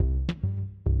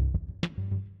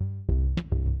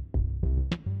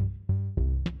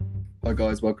Hi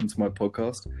guys, welcome to my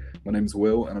podcast. My name's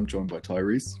Will and I'm joined by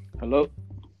Tyrese. Hello.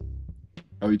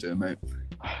 How are you doing, mate?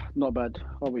 Not bad.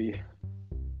 How about you?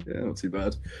 Yeah, not too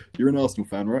bad. You're an Arsenal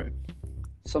fan, right?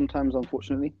 Sometimes,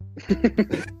 unfortunately.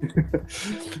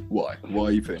 Why? Why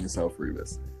are you putting yourself through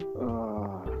this?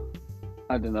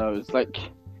 I don't know. It's like,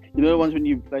 the ones when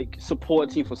you like support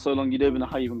a team for so long, you don't even know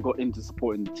how you even got into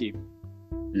supporting the team.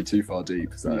 You're too far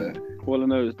deep, so... Yeah. All I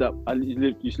know is that I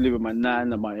used to live with my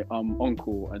nan and my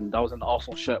uncle, and I was an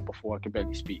Arsenal shirt before I could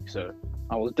barely speak, so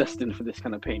I was destined for this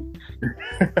kind of pain.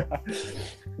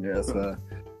 Yes, do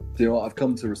you know what? I've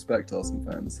come to respect Arsenal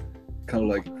fans. Kind of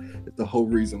like the whole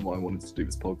reason why I wanted to do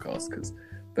this podcast, because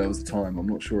there was a time, I'm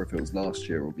not sure if it was last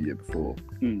year or the year before,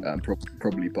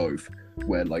 probably both,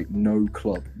 where like no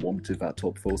club wanted that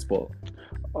top four spot.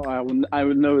 Oh, I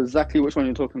would know exactly which one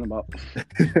you're talking about.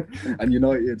 And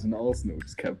United and Arsenal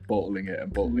just kept bottling it,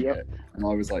 and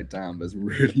I was like, damn, there's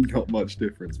really not much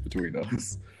difference between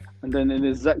us. And then in the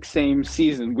exact same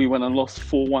season, we went and lost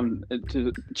 4-1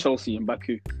 to Chelsea in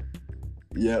Baku.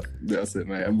 Yep, that's it,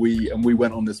 mate. And we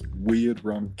went on this weird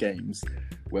run of games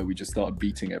where we just started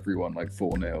beating everyone like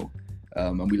 4-0,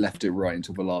 and we left it right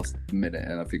until the last minute.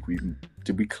 And I think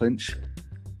did we clinch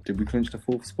the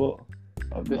fourth spot?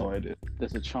 I have no idea.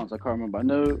 There's a chance. I can't remember. I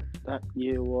know that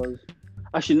year was...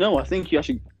 Actually, no. I think you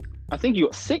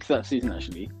got sixth that season,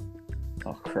 actually.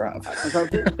 Oh, crap.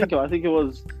 I think it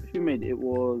was... Who made it? It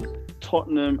was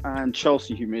Tottenham and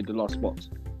Chelsea who made the last spots.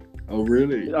 Oh,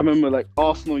 really? I remember, like,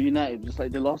 Arsenal United, just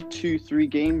like the last 2-3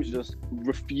 games, just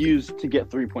refused to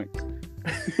get 3 points.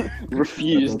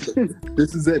 Refused.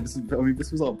 This is it.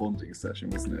 This was our bonding session,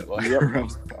 wasn't it? Like,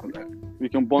 yep. We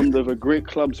can bond over great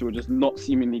clubs who are just not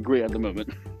seemingly great at the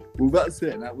moment. Well, that's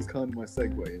it, and that was kind of my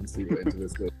segue into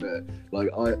this little bit. Like,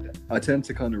 I tend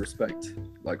to kind of respect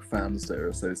like fans that are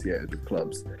associated with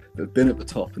clubs that have been at the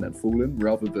top and then fallen,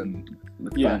 rather than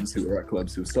the fans who are at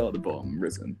clubs who have started at the bottom and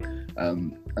risen.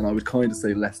 And I would kind of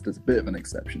say Leicester's a bit of an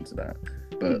exception to that.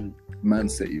 But Man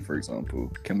City, for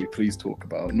example, can we please talk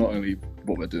about not only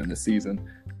what they're doing this season,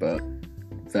 but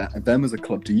them as a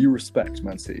club? Do you respect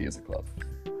Man City as a club?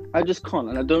 I just can't,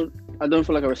 and I don't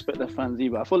feel like I respect their fans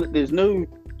either. I feel like there's no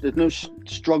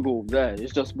struggle there.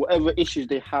 It's just whatever issues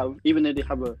they have, even though they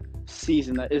have a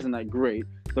season that isn't that great,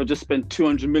 they'll just spend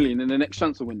 200 million in the next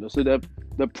transfer window. So their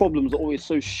problems are always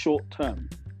so short term.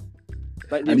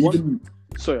 Like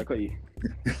sorry, I cut you.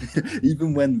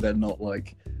 Even when they're not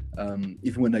like,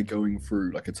 even when they're going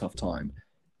through like a tough time,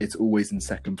 it's always in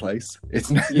second place.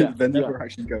 They're never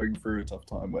actually going through a tough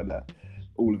time when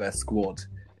all of their squad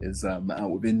is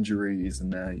out with injuries,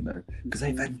 and they're because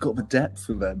they've got the depth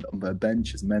of on their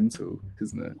bench is mental,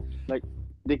 isn't it? Like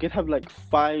they could have like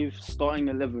 5 starting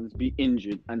 11s be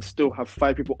injured and still have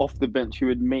 5 people off the bench who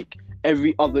would make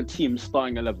every other team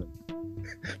starting 11.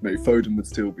 Maybe Foden would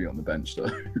still be on the bench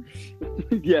though.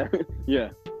 yeah.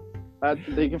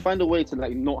 They can find a way to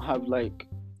like not have like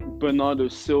Bernardo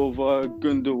Silva,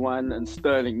 Gundogan, and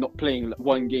Sterling not playing like,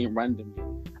 one game randomly,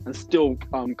 and still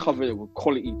cover it with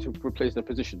quality to replace their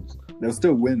positions. They'll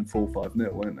still win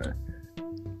 4-5-0, won't they?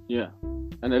 Yeah,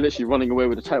 and they're literally running away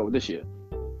with the title this year.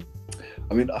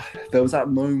 I mean, there was that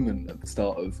moment at the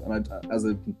start of, and as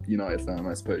a United fan,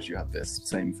 I suppose you have this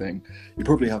same thing. You're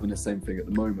probably having the same thing at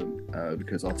the moment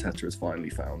because Arteta has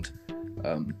finally found,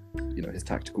 his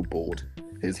tactical board.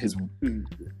 His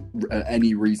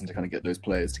any reason to kind of get those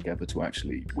players together to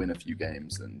actually win a few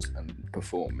games and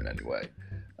perform in any way.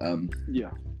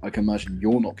 I can imagine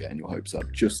you're not getting your hopes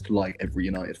up, just like every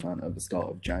United fan at the start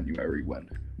of January when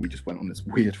we just went on this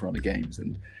weird run of games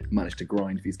and managed to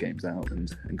grind these games out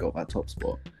and got that top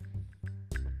spot.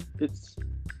 It's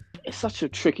such a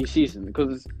tricky season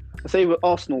because I say with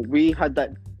Arsenal we had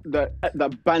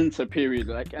that banter period,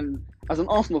 like, and as an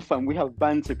Arsenal fan we have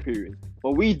banter periods.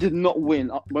 But we did not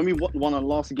win. When we won our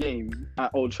last game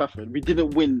at Old Trafford, we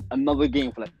didn't win another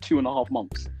game for like 2.5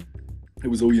 months. It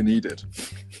was all you needed.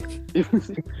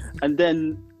 And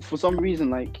then, for some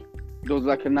reason, like, there was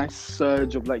like a nice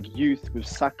surge of like youth with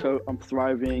Saka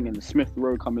thriving and Smith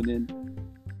Rowe coming in.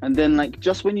 And then, like,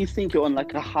 just when you think you're on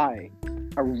like a high,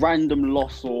 a random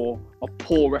loss or a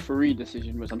poor referee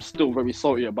decision, which I'm still very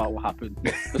sorry about what happened,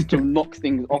 just to knock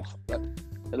things off,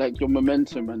 like your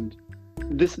momentum. And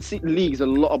this league's a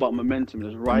lot about momentum,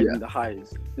 just riding the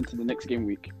highs into the next game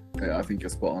week. Yeah, I think you're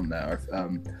spot on there.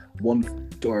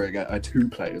 I had 2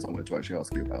 players I wanted to actually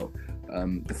ask you about.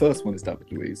 The first one is David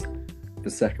Luiz. The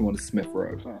second one is Smith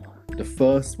Rowe. The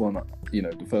first one,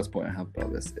 the first point I have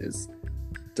about this is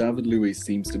David Luiz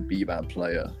seems to be that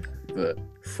player that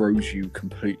throws you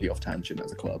completely off tangent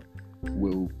as a club.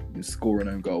 Will score an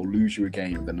own goal, lose you a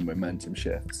game, then the momentum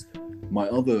shifts. My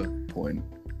other point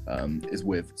is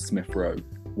with Smith Rowe.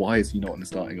 Why is he not in the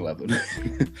starting 11?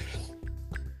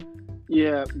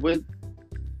 Yeah,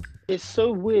 it's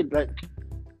so weird. Like,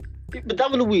 but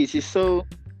David Luiz is so,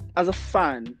 as a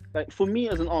fan, like for me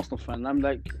as an Arsenal fan, I'm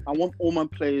like, I want all my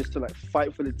players to like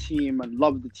fight for the team and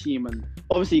love the team, and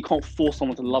obviously you can't force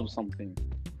someone to love something.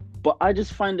 But I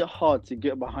just find it hard to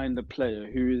get behind a player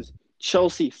who is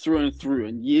Chelsea through and through,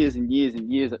 and years and years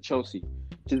and years at Chelsea,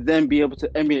 to then be able to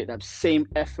emulate that same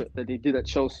effort that they did at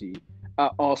Chelsea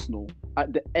at Arsenal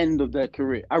at the end of their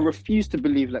career. I refuse to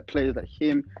believe that players like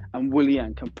him and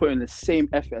Willian can put in the same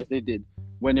effort as they did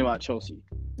when they were at Chelsea.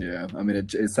 Yeah, I mean,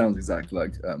 it sounds exactly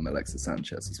like Alexis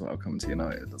Sanchez as well coming to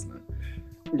United, doesn't it?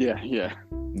 Yeah.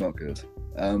 Not good.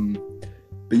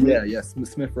 But yeah,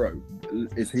 Smith Rowe,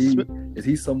 is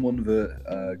he someone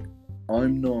that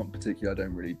I'm not particularly? I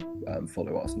don't really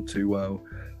follow Arsenal too well.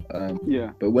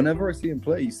 But whenever I see him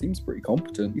play, he seems pretty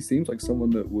competent. He seems like someone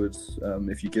that would,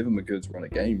 if you give him a good run of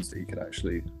games, that he could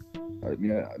actually.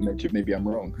 Maybe I'm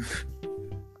wrong.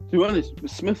 To be honest,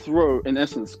 Smith Rowe, in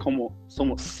essence,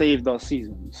 somewhat saved our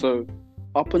season. So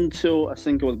up until I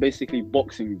think it was basically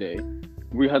Boxing Day,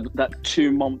 we had that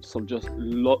 2 months of just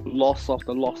loss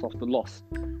after loss after loss,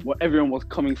 where everyone was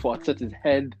coming for Arteta's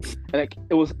head. Like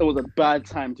it was a bad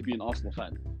time to be an Arsenal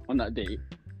fan on that day.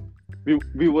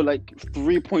 We were like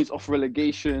 3 points off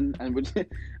relegation, and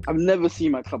I've never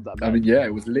seen my club that bad. I mean, yeah,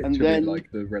 it was literally like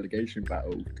the relegation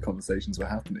battle conversations were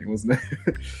happening, wasn't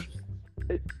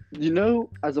it? You know,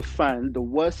 as a fan, the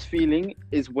worst feeling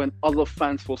is when other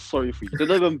fans feel sorry for you. They're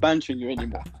not even bantering you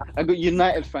anymore. I got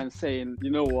United fans saying, you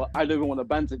know what, I don't even want to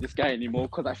banter this guy anymore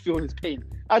because I feel his pain.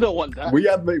 I don't want that. We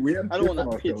had I don't want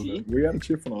that pity. Shoulder. We had a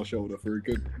chip on our shoulder for a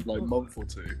good month or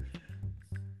two.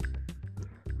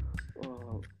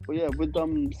 But yeah, with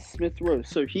Smith Rowe,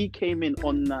 so he came in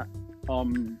on that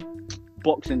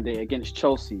Boxing Day against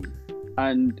Chelsea,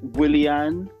 and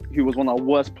Willian, who was one of our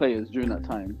worst players during that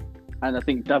time, and I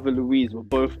think David Luiz were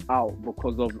both out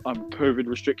because of COVID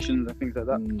restrictions and things like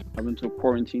that, having to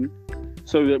quarantine.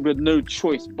 So we had no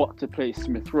choice but to play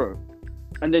Smith Rowe.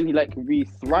 And then he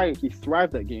thrived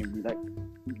that game.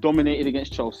 We dominated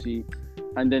against Chelsea,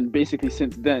 and then basically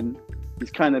since then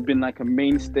he's kind of been like a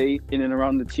mainstay in and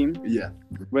around the team. Yeah.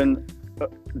 When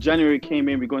January came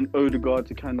in, we got an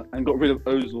Odegaard and got rid of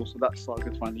Ozil, so that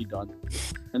saga's finally done.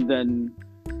 And then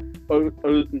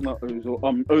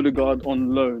Odegaard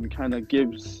on loan kind of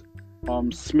gives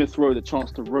Smith Rowe the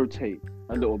chance to rotate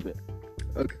a little bit.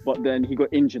 Okay. But then he got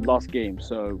injured last game,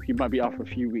 so he might be out for a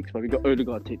few weeks. But we got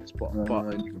Odegaard take the spot.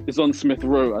 But it's on Smith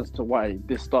Rowe as to why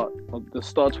the start of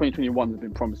 2021 has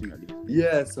been promising at least.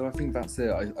 Yeah, so I think that's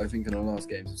it. I think in our last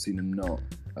games I've seen him not.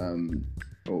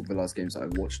 Or the last games that I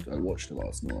watched of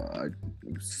Arsenal, I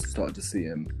started to see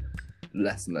him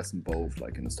less and less involved,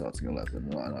 in the starting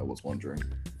 11, and I was wondering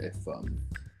if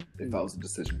that was a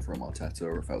decision from Arteta,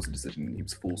 or if that was a decision he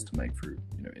was forced to make through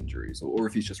injuries, or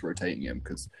if he's just rotating him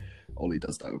because Ollie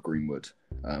does that with Greenwood,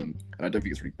 and I don't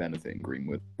think it's really benefiting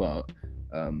Greenwood, but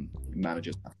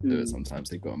managers have to do it sometimes.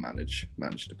 They've got to manage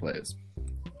the players.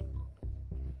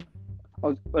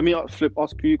 Let me ask you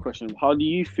a question. How do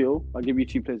you feel? I'll give you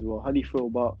two players as well. How do you feel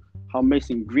about how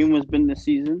Mason Greenwood's been this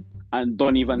season and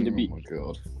Donny van de Beek? Oh my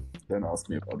god! Don't ask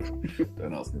me about Van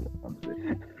de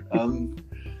Beek.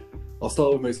 I'll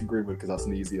start with Mason Greenwood because that's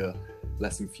an easier,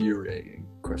 less infuriating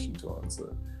question to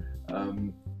answer.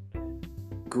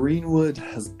 Greenwood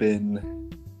has been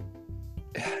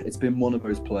one of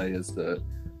those players that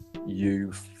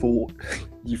you thought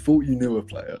you knew a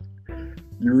player.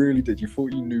 You really did. You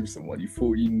thought you knew someone. You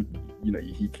thought he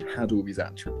had all these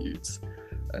attributes,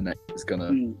 and that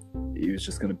he was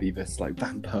just gonna be this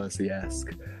Van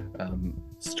Persie-esque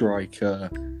striker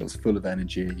that was full of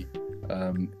energy.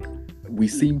 We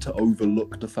seem to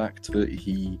overlook the fact that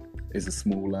he is a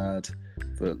small lad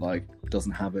that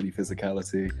doesn't have any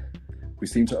physicality. We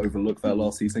seem to overlook that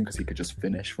last season because he could just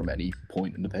finish from any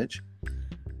point in the pitch.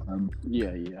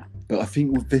 Yeah. But I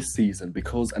think with this season,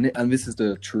 and this is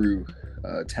the true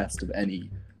test of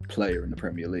any player in the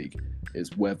Premier League,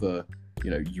 is whether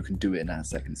you can do it in that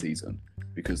second season.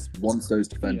 Because once those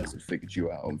defenders have figured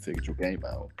you out and figured your game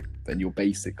out, then you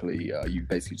basically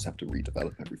just have to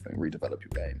redevelop everything, redevelop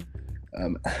your game.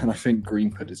 And I think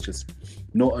Greenwood is just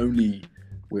not only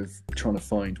with trying to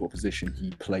find what position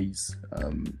he plays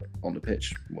on the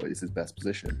pitch, what is his best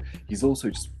position, he's also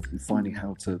just finding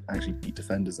how to actually beat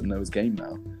defenders and know his game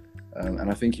now. And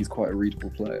I think he's quite a readable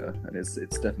player, and it's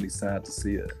definitely sad to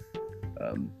see it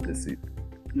this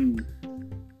season.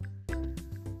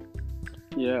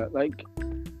 Yeah,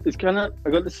 it's kind of,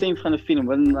 I got the same kind of feeling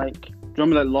when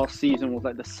remember last season was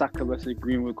the Saka versus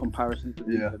Greenwood comparison to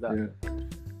things like that.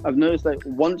 I've noticed that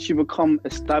once you become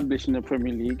established in the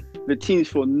Premier League, the teams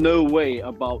feel no way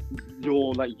about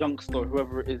your like youngster, or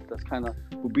whoever it is that's kind of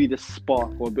will be the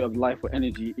spark or a bit of life or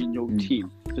energy in your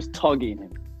team, just targeting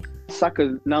him.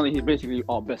 Saka, now that he's basically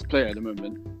our best player at the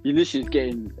moment, he literally is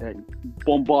getting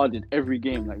bombarded every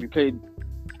game. Like we played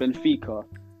Benfica,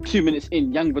 2 minutes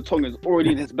in, Yang Vertonghen's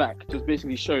already in his back, just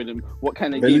basically showing him what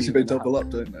kind of they game literally double up,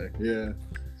 don't they? Yeah.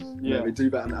 Yeah, they do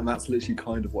that, and that's literally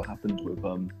kind of what happened with.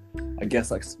 I guess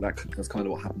that's kind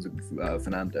of what happens with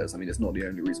Fernandes. I mean, it's not the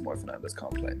only reason why Fernandes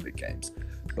can't play in big games,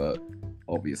 but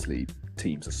obviously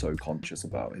teams are so conscious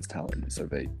about his talent, so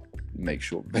they make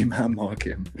sure they man mark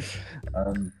him.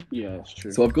 yeah, it's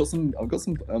true. So I've got some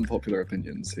unpopular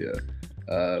opinions here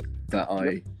that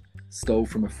I stole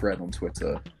from a thread on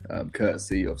Twitter,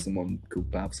 courtesy of someone called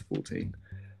Babs14.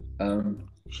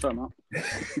 Shut up.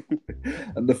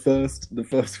 And the first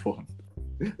one,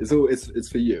 it's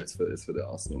for you. It's for the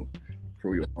Arsenal, for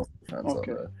all your Arsenal fans out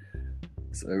there.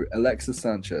 So Alexis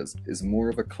Sanchez is more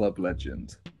of a club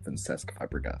legend than Cesc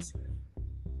Fabregas.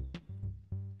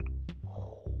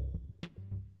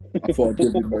 I thought I'd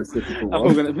give you the most difficult one.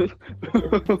 I'm gonna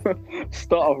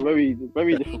start off very,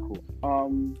 very difficult.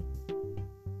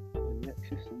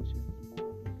 Alexis Sanchez.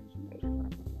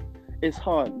 It's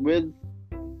hard with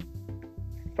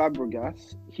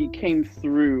Fabregas. He came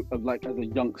through as a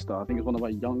youngster. I think he's one of our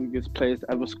youngest players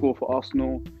to ever score for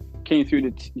Arsenal. Came through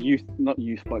the not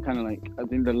youth, but kind of like I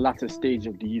think the latter stage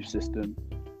of the youth system.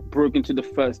 Broke into the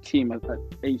first team at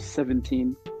age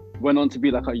 17. Went on to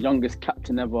be like our youngest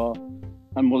captain ever,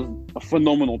 and was a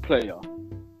phenomenal player.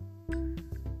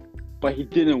 But he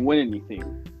didn't win anything.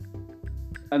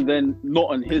 And then,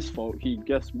 not on his fault, he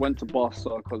just went to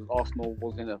Barca because Arsenal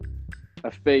was in a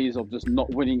phase of just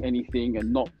not winning anything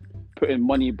and not putting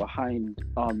money behind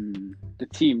the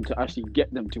team to actually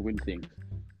get them to win things.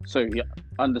 So, yeah,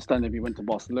 understandably, he went to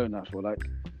Barcelona. I feel like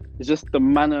it's just the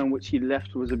manner in which he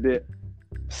left was a bit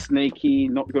snaky,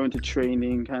 not going to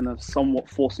training, kind of somewhat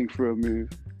forcing through a move.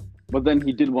 But then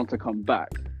he did want to come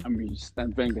back, and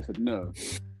Wenger said no.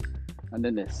 And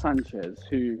then there's Sanchez,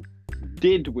 who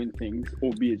did win things,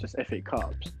 albeit just FA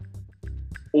Cups.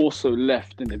 Also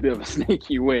left in a bit of a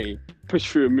snaky way, pushed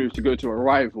through a move to go to a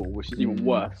rival, which is even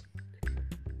worse.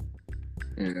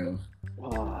 Yeah.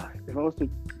 If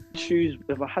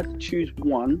I had to choose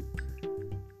one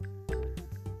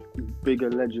bigger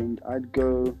legend, I'd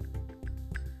go.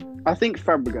 I think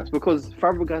Fabregas, because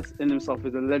Fabregas in himself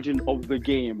is a legend of the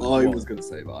game. I was going to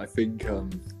say that. I think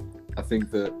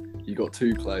that you got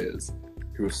two players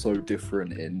who are so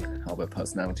different in how their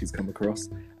personalities come across,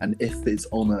 and if it's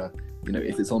on a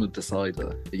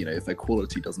decider, if their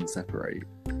quality doesn't separate,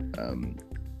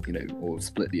 or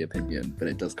split the opinion, then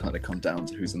it does kind of come down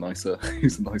to who's a nicer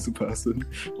person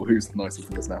or who's the nicer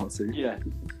personality. Yeah.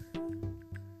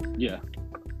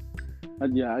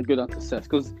 And yeah, I'd go down to Cesc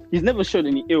because he's never shown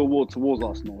any ill will towards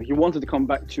Arsenal. He wanted to come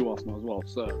back to Arsenal as well,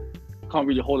 so can't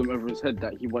really hold him over his head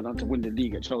that he went on to win the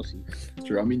league at Chelsea. It's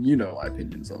true. I mean, you know my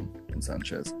opinions on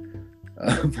Sanchez.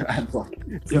 It's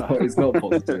not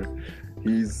positive.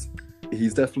 He's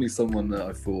definitely someone that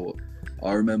I thought.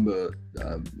 I remember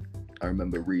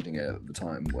reading it at the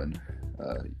time when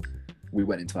we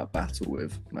went into that battle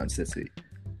with Man City,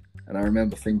 and I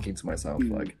remember thinking to myself,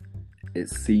 like, it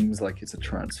seems like it's a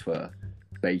transfer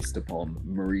based upon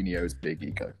Mourinho's big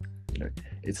ego.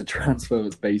 It's a transfer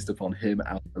that's based upon him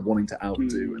wanting to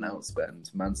outdo and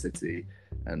outspend Man City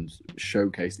and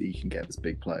showcase that he can get this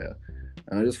big player.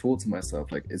 And I just thought to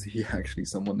myself, like, is he actually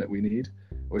someone that we need?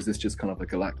 Or is this just kind of a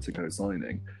Galactico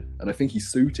signing? And I think he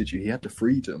suited you. He had the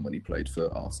freedom when he played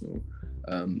for Arsenal.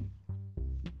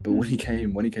 But when he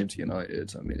came to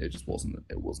United, I mean, it wasn't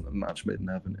a match made in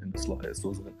heaven in the slightest,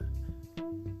 was it?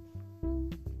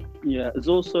 Yeah, it's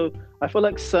also, I feel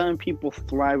like certain people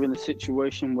thrive in a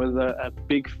situation where they're a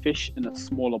big fish in a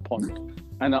smaller pond.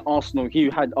 And at Arsenal,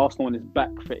 he had Arsenal on his back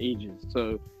for ages.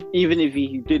 So even if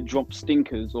he did drop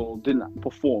stinkers or didn't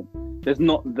perform, there's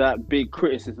not that big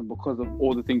criticism because of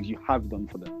all the things you have done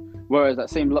for them. Whereas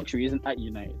that same luxury isn't at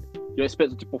United. You're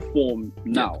expected to perform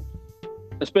now.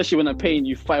 Especially when I'm paying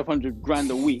you 500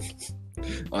 grand a week.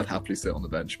 I'd happily sit on the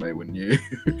bench, mate, wouldn't you?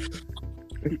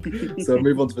 So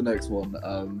move on to the next one,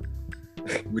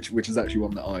 which is actually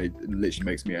one that literally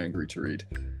makes me angry to read.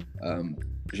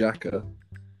 Xhaka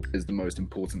is the most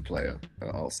important player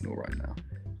at Arsenal right now.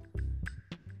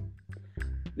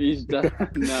 No.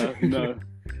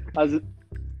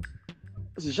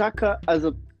 Xhaka, as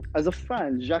a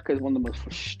fan, Xhaka is one of the most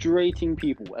frustrating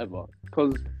people ever,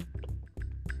 because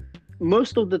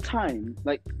most of the time,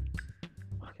 how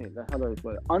do I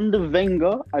put it? Under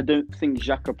Wenger, I don't think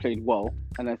Xhaka played well,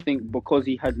 and I think because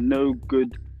he had no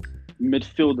good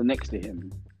midfielder next to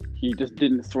him, he just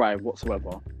didn't thrive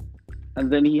whatsoever.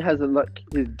 And then he has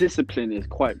his discipline is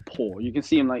quite poor. You can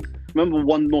see him remember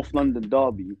one North London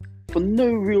derby, for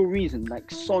no real reason.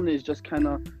 Son is just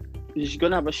he's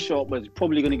gonna have a shot, but it's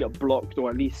probably gonna get blocked or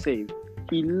at least saved.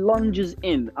 He lunges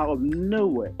in out of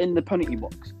nowhere in the penalty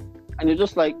box, and you're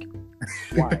just why?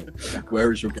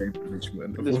 Where is your game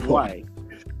management? Why?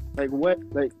 Where?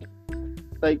 It's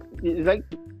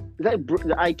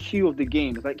the IQ of the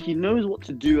game. It's he knows what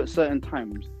to do at certain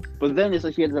times, but then it's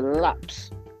he has a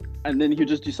lapse, and then he'll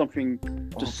just do something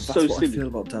so what silly. I feel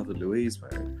about David Luiz,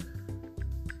 man.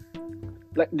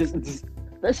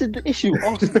 That's the issue with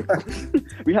Arsenal.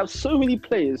 We have so many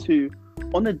players who,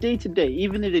 on a day-to-day,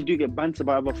 even if they do get bantered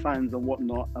by other fans and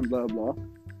whatnot and blah blah,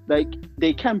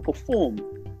 they can perform,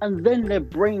 and then their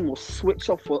brain will switch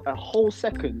off for a whole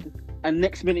second, and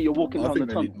next minute you're walking down the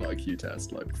tunnel. I think they need an IQ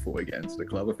test before we get into the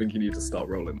club. I think you need to start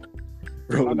rolling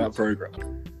that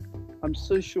program. I'm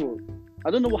so sure.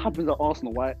 I don't know what happens at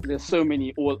Arsenal, why there's so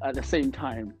many all at the same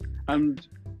time, and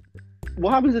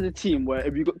what happens in the team where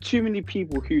if you've got too many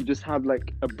people who just have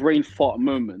a brain fart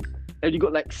moment, and you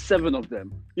got 7 of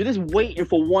them, you're just waiting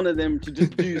for one of them to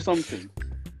just do something.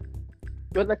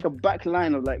 You had a back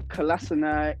line of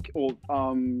Kolasinac or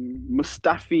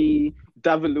Mustafi,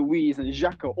 David Luiz, and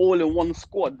Xhaka all in one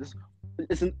squad.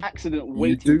 It's an accident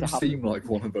waiting to happen. You do seem like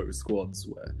one of those squads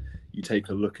where you take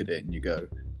a look at it and you go,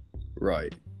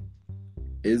 right,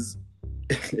 is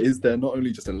there not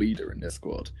only just a leader in this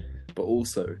squad, but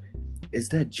also is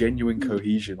there genuine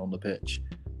cohesion on the pitch?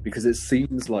 Because it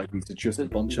seems like it's just a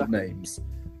bunch of names,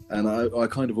 and I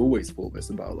kind of always thought this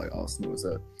about Arsenal, is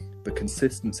that the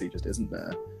consistency just isn't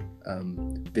there.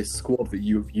 This squad that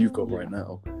you've got right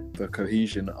now, the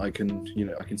cohesion, I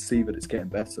can see that it's getting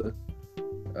better.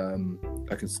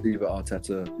 I can see that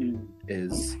Arteta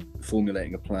is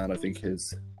formulating a plan. I think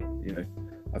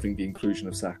I think the inclusion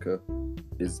of Saka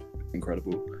is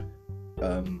incredible,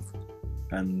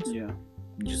 and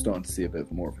you're starting to see a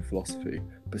bit more of a philosophy.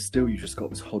 But still, you just got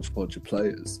this hodgepodge of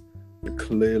players that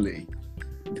clearly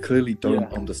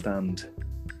don't understand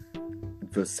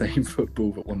the same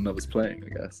football that one another's playing, I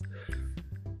guess.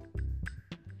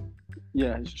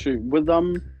 Yeah, it's true.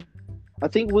 I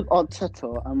think with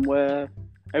Arteta and where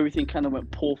everything kind of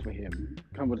went poor for him,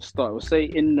 kind of at the start. We'll say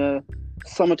in the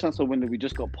summer transfer window, we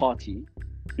just got Partey.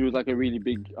 He was a really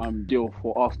big deal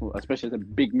for Arsenal, especially as a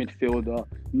big midfielder,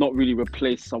 not really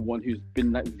replaced someone who's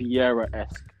been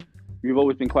Vieira-esque. We've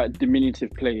always been quite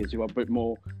diminutive players who are a bit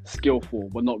more skillful,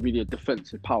 but not really a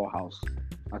defensive powerhouse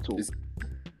at all.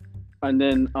 And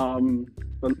then,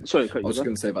 sorry, I was just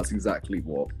going to say that's exactly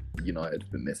what United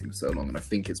have been missing for so long, and I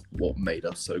think it's what made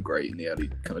us so great in the early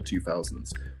kind of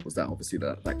 2000s, was that obviously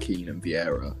that Keane and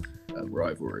Vieira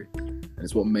rivalry, and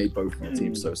it's what made both of our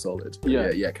teams so solid.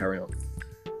 Yeah, carry on.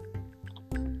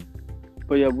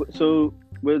 But yeah, so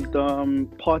with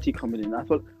Partey coming in, I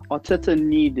thought Arteta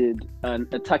needed an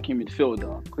attacking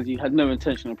midfielder because he had no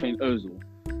intention of playing Ozil,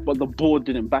 but the board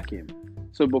didn't back him.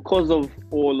 So because of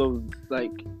all of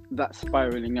that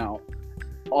spiraling out,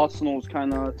 Arsenal's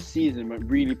kind of season went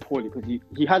really poorly because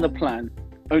he had a plan,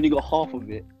 only got half of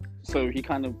it, so he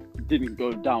kind of didn't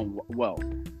go down well.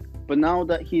 But now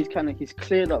that he's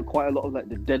cleared up quite a lot of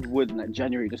the dead wood, and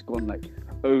January just gone,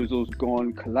 Ozil's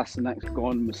gone, Kolasinac's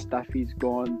gone, Mustafi's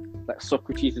gone,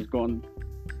 Socrates is gone.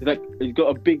 He's got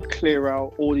a big clear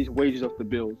out, all these wages off the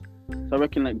bills. So I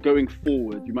reckon going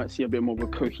forward, you might see a bit more of a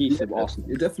cohesive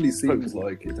Arsenal. It definitely seems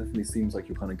like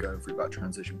you're kind of going through that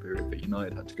transition period that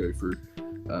United had to go through.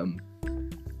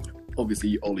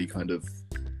 Obviously, Ollie kind of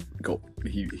got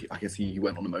I guess he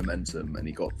went on a momentum and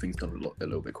he got things done a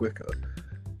little bit quicker.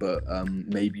 But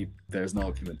maybe there's an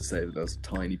argument to say that there's a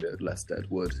tiny bit less dead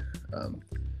wood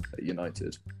at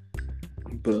United.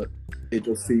 But it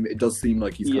does seem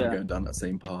like he's kind of going down that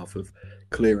same path of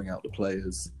clearing out the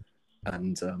players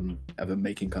and ever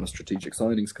making kind of strategic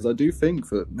signings. Because I do think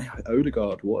that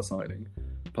Odegaard, what a signing.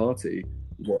 Partey,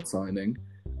 what a signing.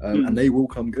 And they will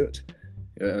come good.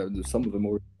 Some of them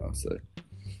already are, so.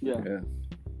 Yeah.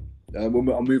 I'll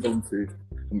move on to...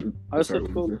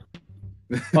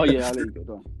 Oh yeah, I'll let you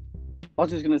go. I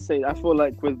was just gonna say, I feel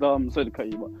with sorry to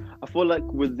cut you, but I feel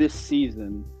with this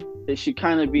season, it should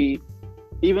kind of be,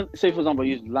 even say for example, I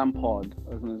use Lampard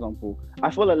as an example.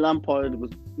 I feel Lampard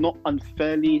was not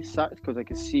unfairly sacked because I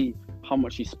can see how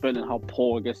much he spent and how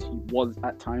poor I guess he was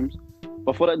at times.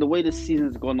 But I feel the way the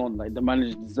season's gone on, the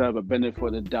managers deserve a benefit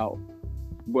of the doubt,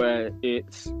 where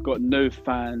it's got no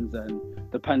fans and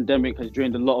the pandemic has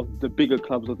drained a lot of the bigger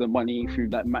clubs of their money through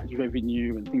match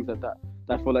revenue and things like that.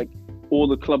 I feel all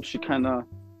the clubs should kind of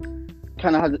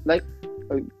have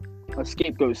a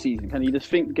scapegoat season. Can you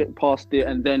just get past it,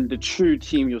 and then the true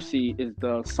team you'll see is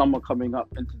the summer coming up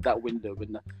into that window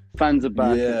when the fans are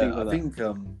back and things like I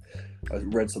think I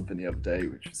read something the other day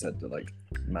which said that like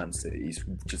Man City's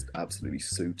just absolutely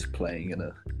suit playing in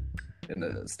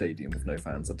a stadium with no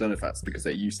fans. I don't know if that's because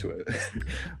they're used to it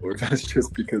or if that's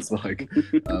just because like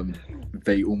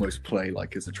they almost play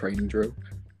like it's a training drill.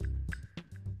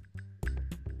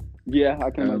 Yeah, I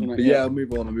can imagine that. But yeah, I'll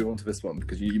move on to this one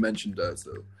because you mentioned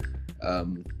Ozil.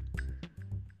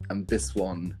 And this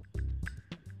one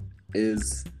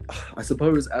is, I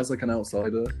suppose, as like an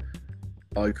outsider,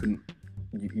 I couldn't.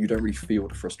 You don't really feel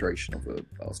the frustration of an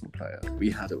Arsenal player. We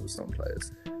had it with some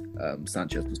players.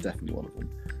 Sanchez was definitely one of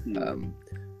them.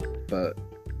 But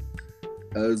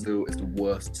Ozil is the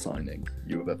worst signing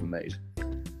you have ever made.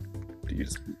 Do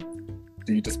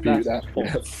you dispute that?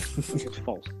 False. It's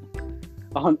false.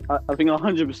 I think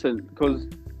 100% because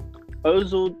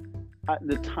Ozil, at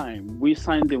the time, we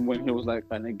signed him when he was like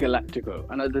a Galactico,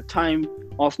 and at the time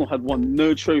Arsenal had won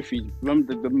no trophies.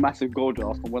 Remember the massive goal that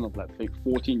Arsenal won of like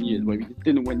 14 years where we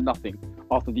didn't win nothing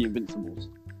after the Invincibles.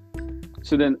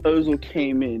 So then Ozil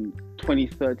came in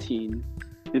 2013.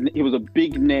 He was a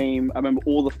big name. I remember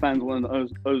all the fans wanted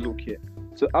the Ozil kit.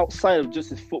 So outside of just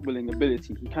his footballing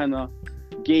ability, he kind of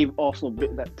gave Arsenal a bit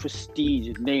of that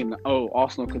prestige name that,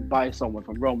 Arsenal could buy someone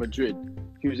from Real Madrid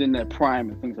who was in their prime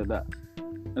and things like that.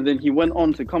 And then he went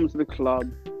on to come to the club.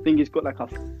 I think he's got like a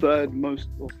third most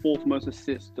or fourth most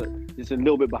assists. It's a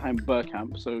little bit behind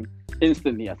Bergkamp. So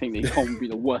instantly, I think they can't be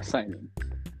the worst signing.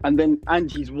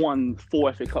 And he's won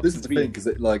 4 FA Cups. This is the thing, because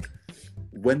it like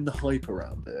when the hype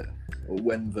around it, or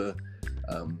when the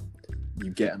you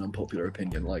get an unpopular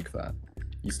opinion like that,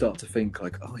 you start to think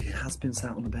like, he has been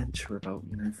sat on the bench for about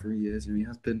 3 years. He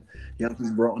has been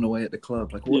rotting away at the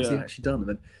club. Like, what's he actually done? And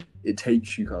then it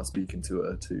takes you kind of speaking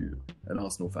to an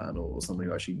Arsenal fan or somebody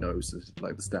who actually knows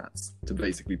like the stats to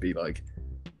basically be like,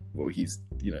 well, he's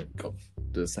got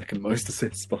the second most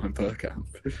assists behind Bergkamp.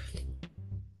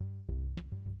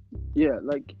 Yeah,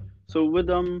 like so with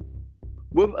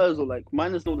Ozil, like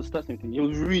minus all the stats and everything, it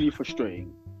was really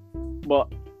frustrating.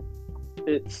 But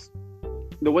it's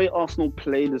the way Arsenal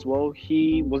played as well.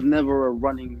 He was never a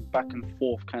running back and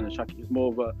forth kind of striker. He was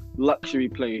more of a luxury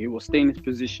player. He will stay in his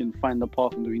position, find the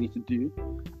path and do what we need to do.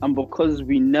 And because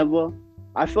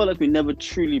I felt like we never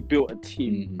truly built a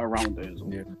team around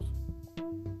Ozil. Yeah.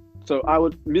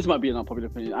 So this might be an unpopular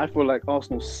opinion. I feel like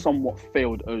Arsenal somewhat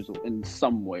failed Ozil in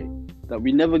some way. That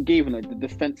we never gave him like the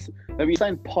defense. Like we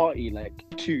signed Partey like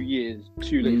 2 years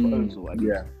too late for Ozil.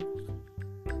 Yeah.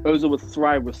 Ozil would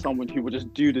thrive with someone who would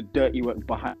just do the dirty work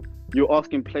behind. You're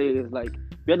asking players like,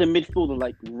 we had a midfielder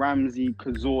like Ramsey,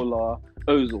 Cazorla,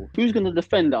 Ozil. Who's going to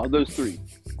defend out of those three?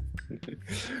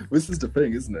 This is the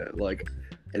thing, isn't it? Like,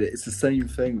 it's the same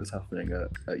thing that's happening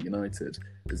at United.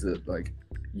 Is that like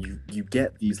you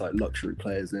get these like luxury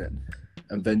players in,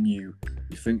 and then you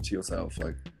think to yourself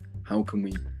like, how can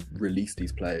we release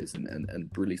these players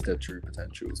and release their true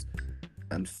potentials?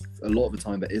 And a lot of the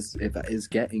time, that is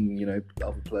getting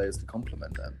other players to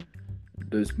complement them.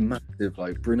 There's massive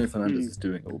like Bruno Fernandes is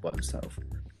doing it all by himself,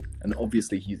 and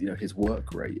obviously he's his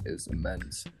work rate is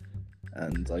immense,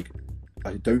 and like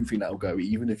I don't think that'll go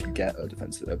even if you get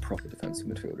a proper defensive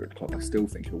midfielder at the club. I still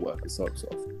think he'll work his socks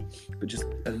off, but just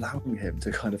allowing him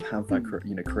to kind of have that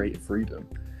creative freedom,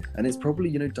 and it's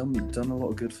probably done a lot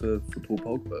of good for Paul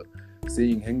Pogba,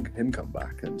 seeing him come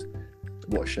back. And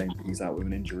what a shame he's out with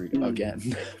an injury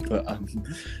again.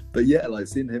 but yeah, like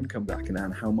seeing him come back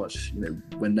and how much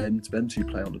when them two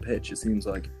play on the pitch, it seems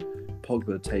like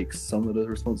Pogba takes some of the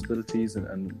responsibilities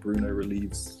and Bruno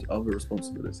relieves other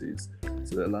responsibilities,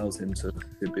 so it allows him to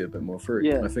be a bit more free.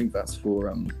 And I think that's for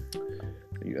as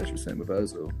you were saying with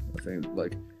Ozil, I think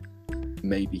like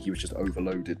maybe he was just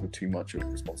overloaded with too much of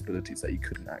responsibilities that he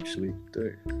couldn't actually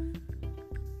do.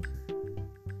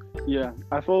 Yeah,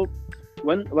 I thought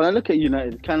when I look at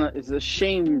United, it's a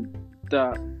shame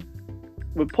that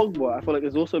with Pogba, I feel like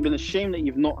it's also been a shame that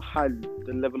you've not had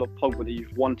the level of Pogba that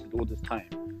you've wanted all this time.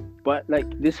 But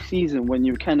like this season, when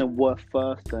you kind of were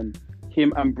first, and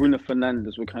him and Bruno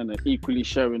Fernandes were kind of equally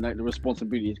sharing like the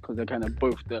responsibilities because they're kind of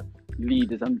both the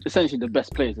leaders and essentially the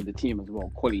best players of the team as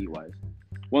well, quality-wise.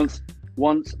 Once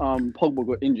Pogba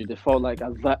got injured, it felt like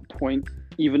at that point,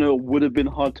 even though it would have been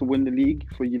hard to win the league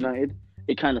for United,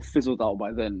 it kind of fizzled out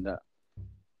by then. That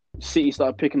City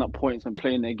started picking up points and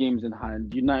playing their games in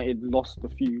hand. United lost a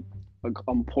few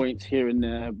points here and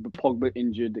there. But Pogba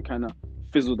injured, it kind of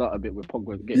fizzled out a bit with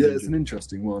Pogba getting injured. It's an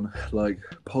interesting one. Like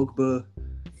Pogba,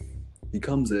 he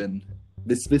comes in.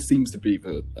 This seems to be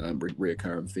the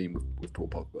reoccurring theme with Paul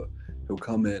Pogba. He'll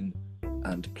come in,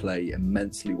 and play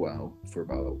immensely well for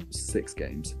about 6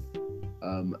 games.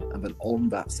 And then on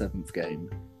that 7th game,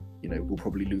 we'll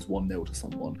probably lose 1-0 to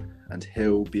someone, and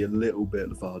he'll be a little bit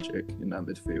lethargic in that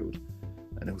midfield,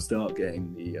 and he'll start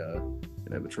getting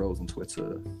the trolls on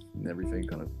Twitter and everything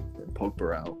kind of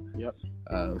Pogba out. Yep.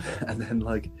 And then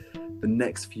the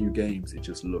next few games, it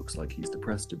just looks like he's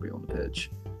depressed to be on the pitch.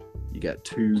 You get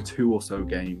two or so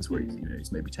games where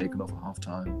he's maybe taken off at half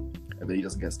time, and then he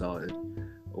doesn't get started,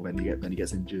 or then he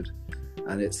gets injured.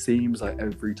 And it seems like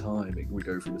every time we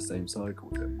go through the same cycle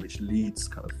with him, which leads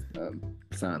kind of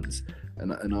fans.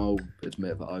 And I'll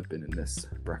admit that I've been in this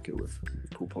bracket with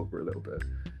Paul Pogba a little bit.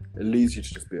 It leads you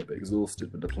to just be a bit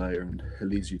exhausted with the player, and it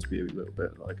leads you to be a little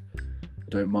bit like, I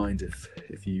don't mind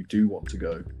if you do want to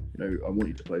go. I want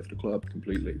you to play for the club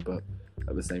completely, but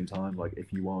at the same time,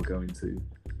 if you are going to,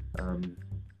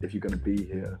 if you're going to be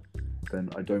here, then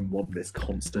I don't want this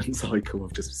constant cycle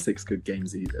of just 6 good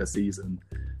games a season,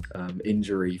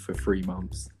 injury for 3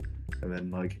 months, and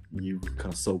then you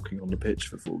kind of sulking on the pitch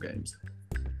for 4 games.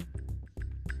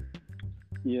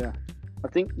 Yeah, I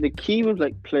think the key with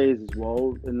players as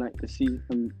well in the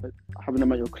season, having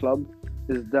them at your club,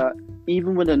 is that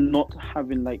even when they're not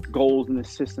having goals and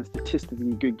assists and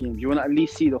statistically good games, you want to at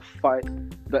least see the fight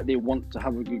that they want to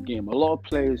have a good game. A lot of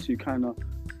players who kind of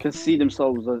can see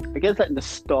themselves as, I guess, the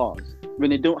stars, when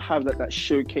they don't have that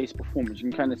showcase performance. You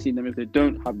can kind of see them, if they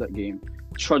don't have that game,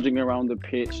 trudging around the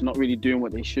pitch, not really doing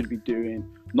what they should be doing,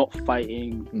 not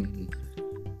fighting.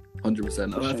 100%.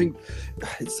 And I think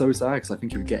it's so sad, because I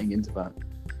think he was getting into that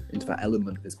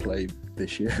element of his play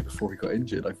this year before he got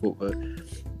injured. I thought that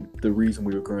the reason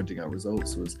we were grinding out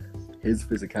results was his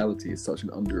physicality is such an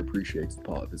underappreciated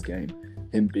part of his game.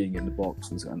 Him being in the box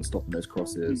and stopping those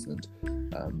crosses, and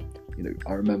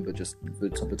I remember just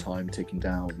the time ticking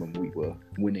down when we were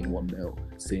winning 1-0,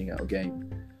 seeing out a game,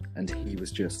 and he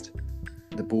was just,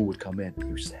 the ball would come in,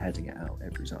 he was just heading it out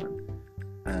every time,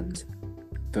 and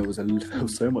there was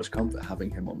so much comfort having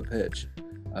him on the pitch,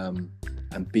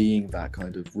 and being that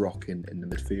kind of rock in the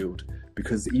midfield,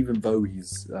 because even though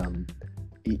he's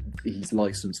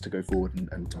licensed to go forward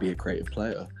and to be a creative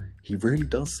player, he really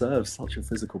does serve such a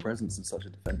physical presence and such a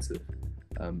defensive.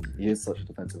 He is such a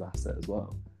defensive asset as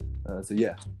well. So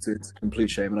yeah, it's a complete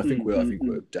shame, and I think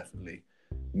we're definitely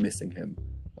missing him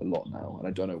a lot now, and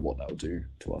I don't know what that will do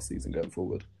to our season going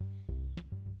forward.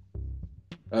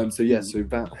 So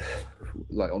that,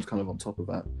 on top of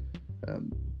that,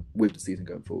 with the season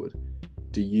going forward,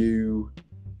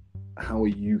 how are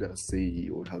you going to see,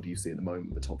 or how do you see at the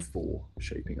moment, the top 4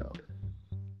 shaping up?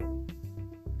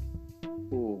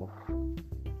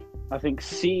 I think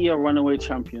City are runaway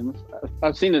champions.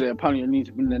 I've seen that apparently need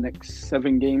to win the next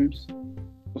 7 games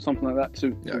or something like that to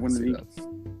win the league.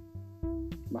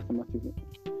 Mathematically,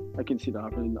 I can see that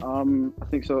happening. I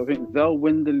think so. I think they'll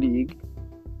win the league.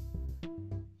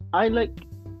 I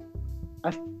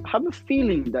have a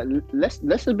feeling that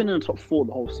Leicester have been in the top 4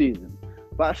 the whole season,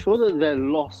 but I feel that their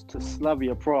loss to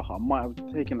Slavia Praha might have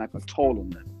taken a toll on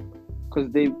them, because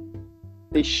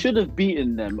they should have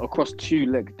beaten them across 2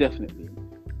 legs, definitely.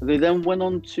 They then went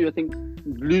on to, I think,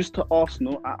 lose to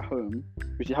Arsenal at home,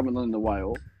 which they haven't done in a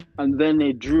while, and then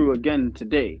they drew again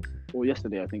today, or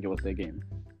yesterday, I think it was their game.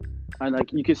 And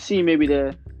you could see maybe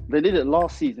they did it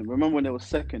last season. Remember when they were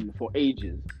second for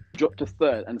ages, dropped to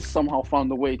 3rd, and somehow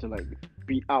found a way to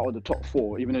be out of the top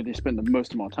 4, even though they spent the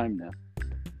most amount of time there.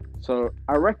 So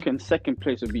I reckon 2nd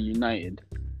place would be United.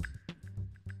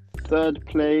 3rd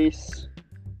place,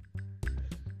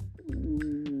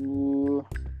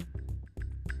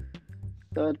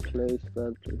 Third place.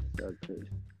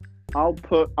 I'll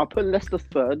put Leicester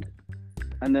 3rd,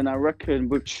 and then I reckon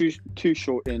with two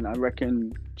short in, I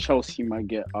reckon Chelsea might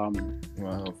get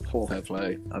 4th. Fair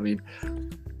play. I mean,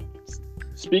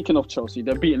 speaking of Chelsea,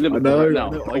 they're beating Liverpool right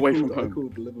now, away from home. I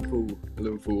called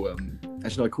Liverpool.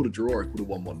 Actually, I called a draw. I called a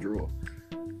 1-1 draw.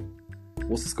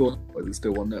 What's the score? Is it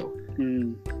still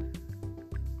 1-0?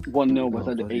 1-0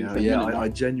 by the 8th. Yeah, I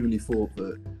genuinely thought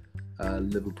that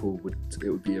Liverpool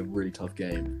would be a really tough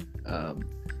game,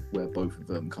 where both of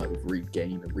them kind of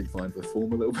regain and refine their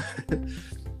form a little bit.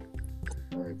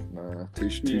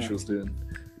 Tuchel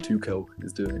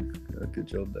is doing a good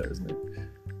job there, isn't he?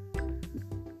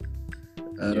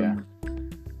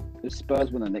 If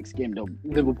Spurs win the next game,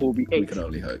 Liverpool will be 8th. We can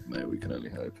only hope, mate. We can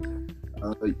only hope.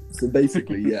 So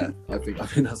basically, yeah, I think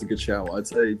that's a good shout. I'd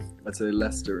say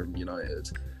Leicester and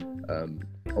United.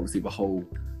 Obviously, the whole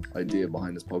idea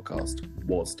behind this podcast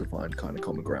was to find kind of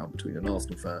common ground between an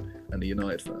Arsenal fan and a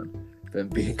United fan, them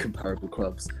being comparable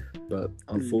clubs. But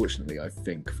unfortunately, I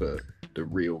think for the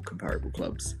real comparable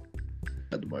clubs,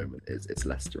 at the moment, it's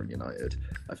Leicester and United.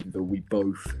 I think that we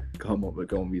both go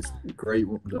on these great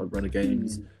run of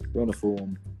games, run of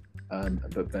form,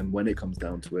 but then when it comes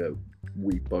down to it,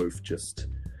 we both just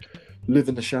live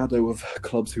in the shadow of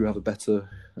clubs who have a better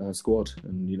squad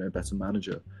and better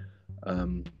manager.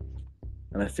 And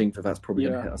I think that's probably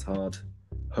going to hit us hard.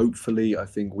 Hopefully, I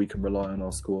think we can rely on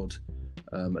our squad.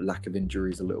 Lack of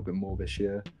injuries a little bit more this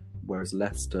year, whereas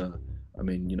Leicester, I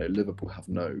mean, Liverpool have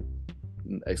no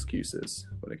excuses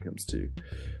when it comes to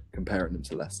comparing them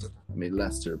to Leicester. I mean,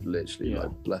 Leicester have literally,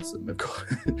 bless them, they've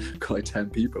got 10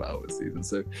 people out this season.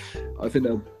 So I think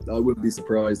I wouldn't be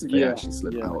surprised if they actually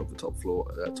slip out of the top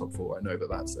four. I know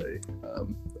that's a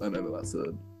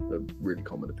really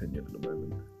common opinion at the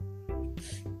moment.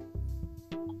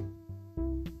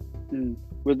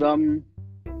 With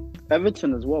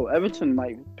Everton as well. Everton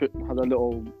might have a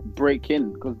little break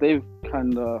in because they've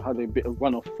kind of had a bit of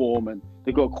run of form and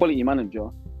they've got a quality manager,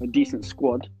 a decent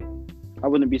squad. I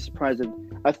wouldn't be surprised.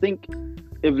 I think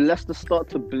if Leicester start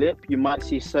to blip, you might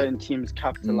see certain teams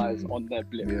capitalise on their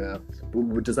blip. Yeah.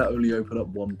 But does that only open up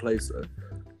one place though?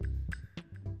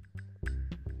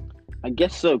 I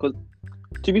guess so, because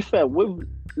to be fair, with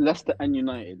Leicester and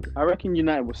United, I reckon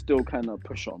United will still kind of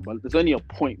push on, but there's only a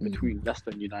point between Leicester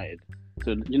and United.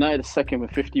 So United are second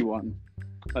with 51,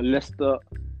 Leicester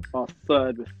are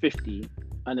third with 50,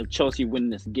 and if Chelsea win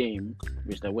this game,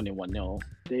 which they're winning 1-0,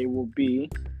 they will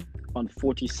be on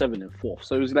 47 and fourth.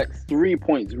 So it was like 3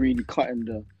 points really cutting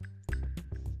the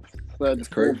third. It's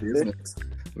crazy, isn't it?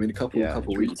 I mean, a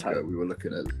couple weeks ago, we were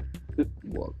looking at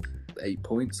 8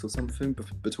 points or something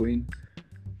between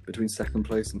second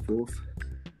place and fourth.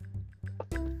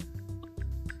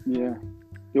 Yeah,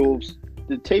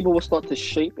 the table will start to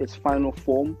shape its final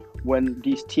form when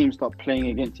these teams start playing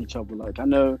against each other. Like, I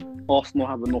know Arsenal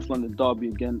have a North London derby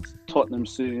against Tottenham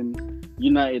soon.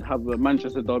 United have a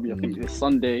Manchester derby, I think it's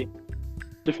Sunday.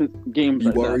 Different games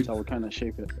like that will kind of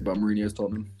shape it. About Mourinho's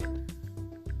Tottenham?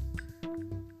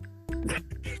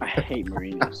 I hate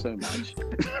Mourinho so much.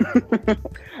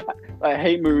 I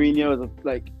hate Mourinho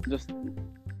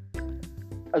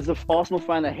as an Arsenal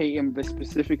fan. I hate him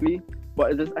specifically,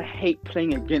 but I hate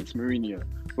playing against Mourinho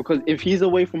because if he's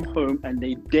away from home and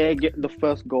they dare get the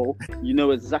first goal, you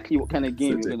know exactly what kind of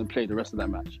game you're going to play the rest of that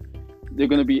match. They're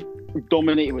going to be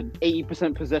dominated with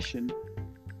 80% possession,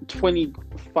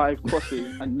 25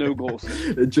 crosses and no goals.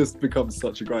 It just becomes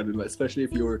such a grind, especially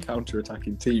if you're a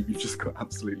counter-attacking team. You've just got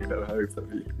absolutely no hope,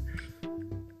 have you?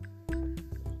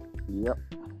 Yep.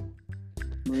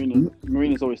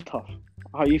 Mourinho's always tough.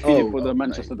 How are you feeling for the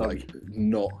Manchester derby?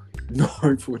 Not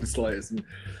hopeful in the slightest. And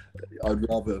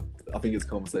I think it's a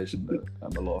conversation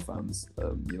that a lot of fans,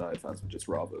 United fans, would just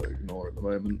rather ignore at the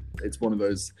moment. It's one of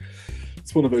those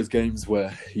games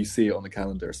where you see it on the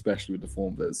calendar, especially with the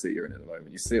form that City are in at the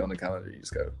moment. You see it on the calendar, you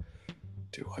just go,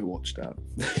 "Do I watch that?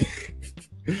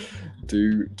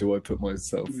 do I put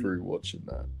myself through watching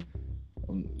that?"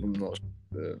 I'm not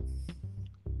sure.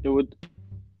 It would.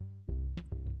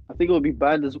 I think it would be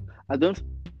bad as I don't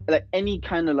like any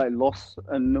kind of loss,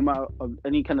 and no matter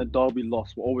any kind of derby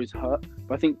loss will always hurt.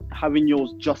 But I think having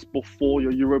yours just before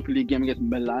your Europa League game against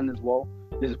Milan as well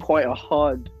is quite a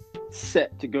hard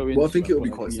set to go into. Well, I think it'll be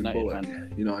quite symbolic. I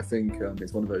think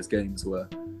it's one of those games where,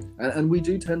 and we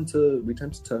do tend to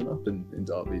turn up in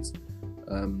derbies,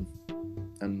 and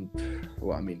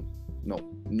well, I mean, not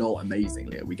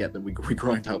amazingly. We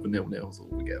grind out the 0-0s, or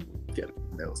we get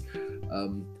nils.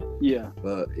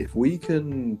 But if we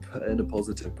can put in a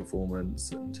positive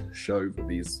performance and show that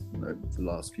these, the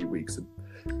last few weeks have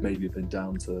maybe been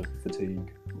down to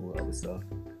fatigue or other stuff,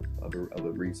 other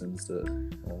reasons that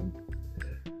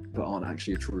aren't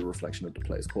actually a true reflection of the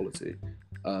player's quality,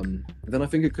 then I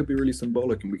think it could be really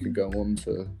symbolic, and we could go on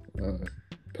to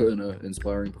put in an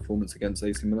inspiring performance against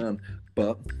AC Milan.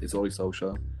 But it's Ole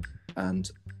Solskjaer, and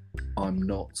I'm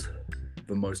not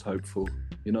the most hopeful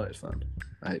United fan.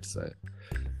 I hate to say it.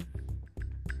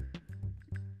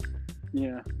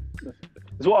 Yeah,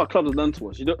 it's what our clubs have done to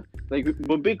us.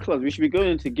 We're big clubs. We should be going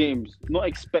into games not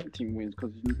expecting wins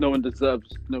because no one deserves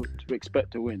to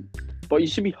expect to win. But you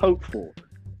should be hopeful.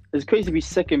 It's crazy to be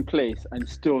second place and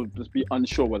still just be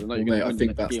unsure whether or not you're going to win. I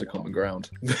think that's the common ground.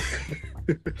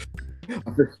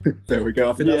 There we go.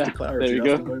 I think that's the clarity.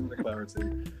 That's the moment of clarity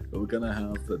that we're going to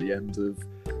have at the end of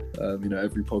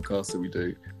every podcast that we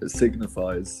do. It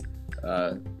signifies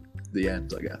the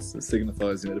end, I guess. It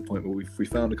signifies the point where we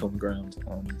found a common ground,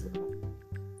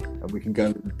 and we can go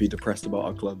and be depressed about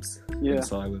our clubs in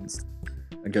silence,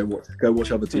 and go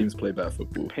watch other teams play better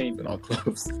football than our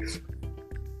clubs.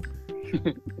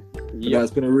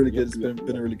 It's been a really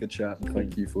good chat, and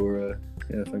thank you for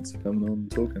thanks for coming on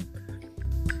and talking.